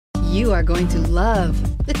You are going to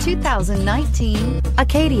love the 2019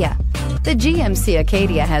 Acadia. The GMC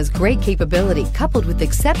Acadia has great capability coupled with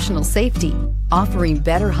exceptional safety, offering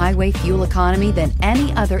better highway fuel economy than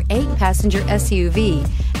any other 8-passenger SUV,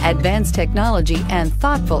 advanced technology, and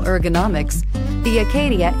thoughtful ergonomics. The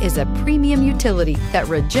Acadia is a premium utility that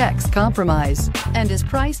rejects compromise and is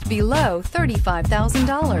priced below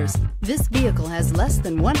 $35,000. This vehicle has less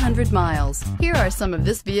than 100 miles. Here are some of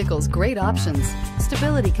this vehicle's great options: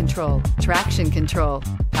 stability control, traction control,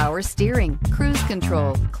 power steering, cruise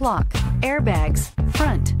control, clock, airbags,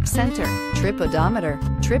 front, center, trip odometer,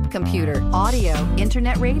 trip computer, audio,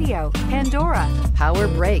 internet radio, Pandora, power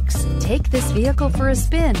brakes. Take this vehicle for a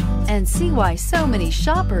spin and see why so many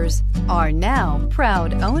shoppers are now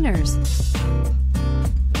proud owners.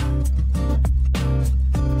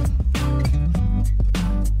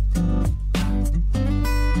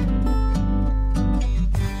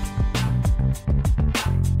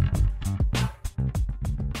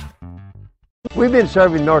 We've been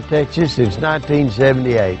serving North Texas since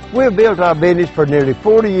 1978. We've built our business for nearly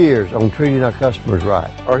 40 years on treating our customers right.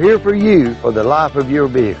 Are here for you for the life of your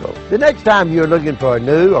vehicle. The next time you're looking for a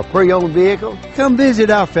new or pre-owned vehicle, come visit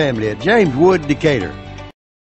our family at James Wood Decatur.